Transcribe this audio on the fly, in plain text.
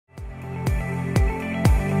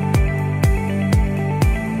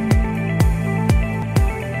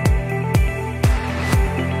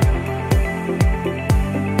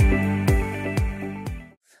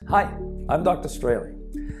Hi, I'm Dr. Straley.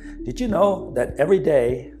 Did you know that every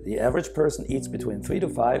day the average person eats between 3 to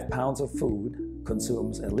 5 pounds of food,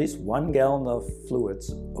 consumes at least 1 gallon of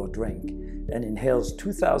fluids or drink, and inhales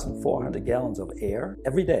 2,400 gallons of air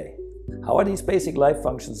every day? How are these basic life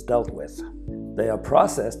functions dealt with? They are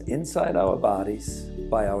processed inside our bodies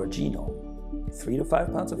by our genome. 3 to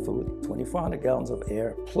 5 pounds of food, 2,400 gallons of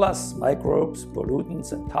air, plus microbes,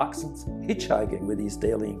 pollutants, and toxins hitchhiking with these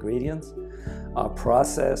daily ingredients are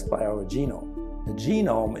processed by our genome. The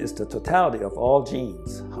genome is the totality of all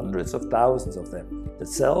genes, hundreds of thousands of them. The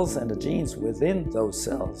cells and the genes within those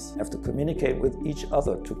cells have to communicate with each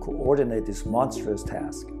other to coordinate this monstrous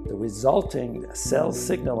task. The resulting cell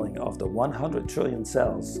signaling of the 100 trillion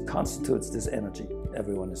cells constitutes this energy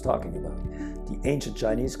everyone is talking about. The ancient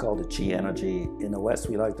Chinese called it qi energy. In the West,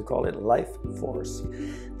 we like to call it life force.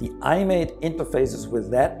 The IMAET interfaces with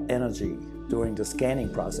that energy during the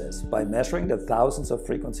scanning process by measuring the thousands of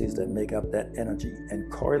frequencies that make up that energy and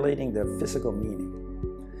correlating their physical meaning.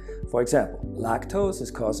 For example, lactose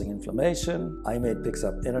is causing inflammation. IMAET picks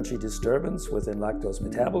up energy disturbance within lactose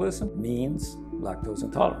metabolism, means lactose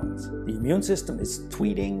intolerance. The immune system is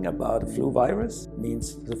tweeting about a flu virus,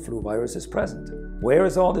 means the flu virus is present. Where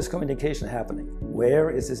is all this communication happening? Where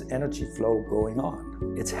is this energy flow going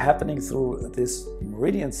on? It's happening through this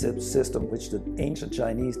meridian system, which the ancient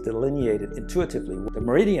Chinese delineated intuitively. The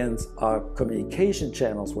meridians are communication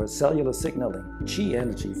channels where cellular signaling, qi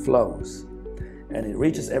energy, flows, and it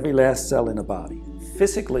reaches every last cell in the body.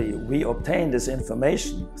 Physically, we obtain this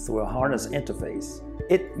information through a harness interface.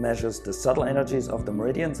 It measures the subtle energies of the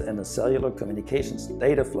meridians and the cellular communications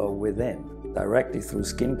data flow within, directly through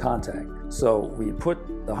skin contact. So we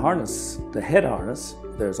put the harness, the head harness,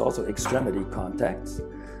 there's also extremity contacts,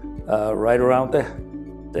 right around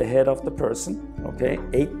the head of the person, okay?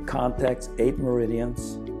 8 contacts, 8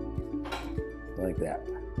 meridians, like that.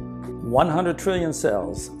 100 trillion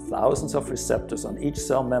cells, thousands of receptors on each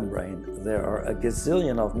cell membrane. There are a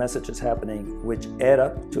gazillion of messages happening which add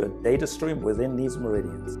up to a data stream within these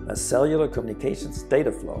meridians, a cellular communications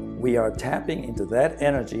data flow. We are tapping into that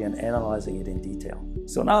energy and analyzing it in detail.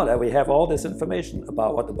 So now that we have all this information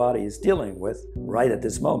about what the body is dealing with right at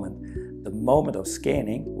this moment, the moment of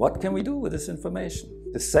scanning, what can we do with this information?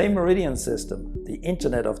 The same meridian system, the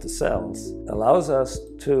internet of the cells, allows us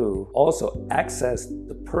to also access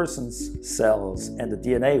the person's cells and the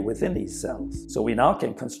DNA within these cells. So we now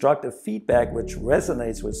can construct a feedback which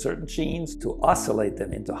resonates with certain genes to oscillate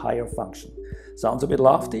them into higher function. Sounds a bit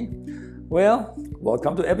lofty? Well,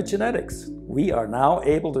 welcome to epigenetics. We are now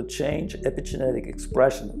able to change epigenetic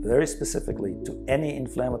expression very specifically to any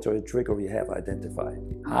inflammatory trigger we have identified.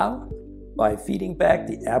 How? By feeding back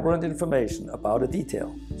the aberrant information about a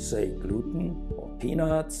detail, say gluten or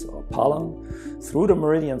peanuts or pollen, through the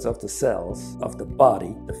meridians of the cells of the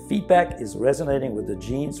body. The feedback is resonating with the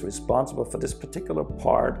genes responsible for this particular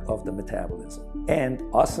part of the metabolism and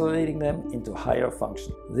oscillating them into higher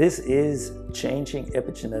function. This is changing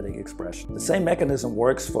epigenetic expression. The same mechanism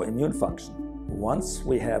works for immune function. Once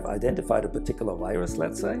we have identified a particular virus,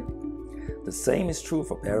 let's say, the same is true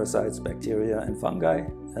for parasites, bacteria, and fungi,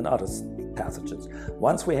 and other pathogens.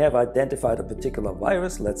 Once we have identified a particular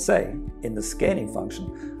virus, let's say, in the scanning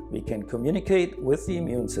function, we can communicate with the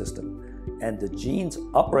immune system and the genes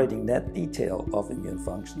operating that detail of immune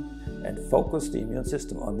function and focus the immune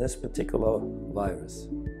system on this particular virus.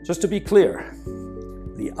 Just to be clear,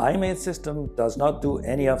 the IMAET system does not do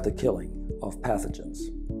any of the killing of pathogens.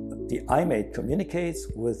 The IMAET communicates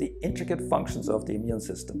with the intricate functions of the immune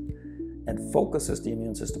system and focuses the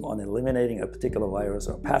immune system on eliminating a particular virus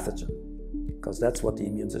or pathogen, because that's what the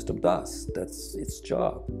immune system does. That's its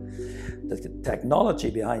job. The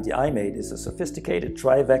technology behind the IMAET is a sophisticated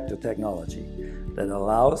tri-vector technology that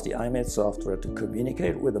allows the IMAET software to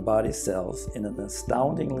communicate with the body's cells in an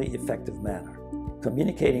astoundingly effective manner,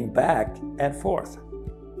 communicating back and forth.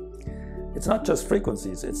 It's not just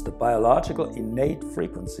frequencies, it's the biological innate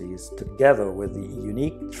frequencies together with the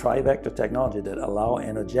unique tri-vector technology that allow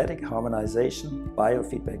energetic harmonization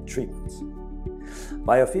biofeedback treatments.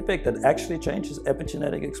 Biofeedback that actually changes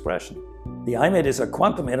epigenetic expression. The IMAET is a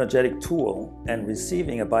quantum energetic tool, and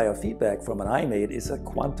receiving a biofeedback from an IMAET is a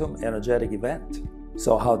quantum energetic event.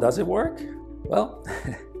 So how does it work? Well,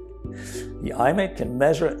 the IMAET can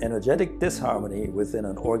measure energetic disharmony within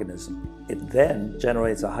an organism. It then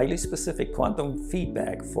generates a highly specific quantum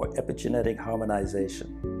feedback for epigenetic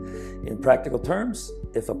harmonization. In practical terms,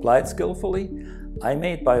 if applied skillfully,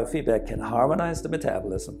 IMAET biofeedback can harmonize the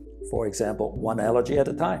metabolism. For example, one allergy at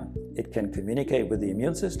a time. It can communicate with the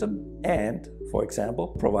immune system and, for example,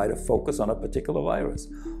 provide a focus on a particular virus.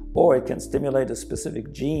 or it can stimulate a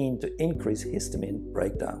specific gene to increase histamine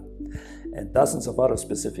breakdown, and dozens of other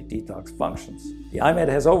specific detox functions. The IMAET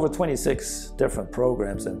has over 26 different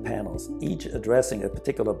programs and panels, each addressing a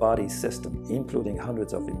particular body system, including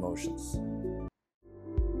hundreds of emotions.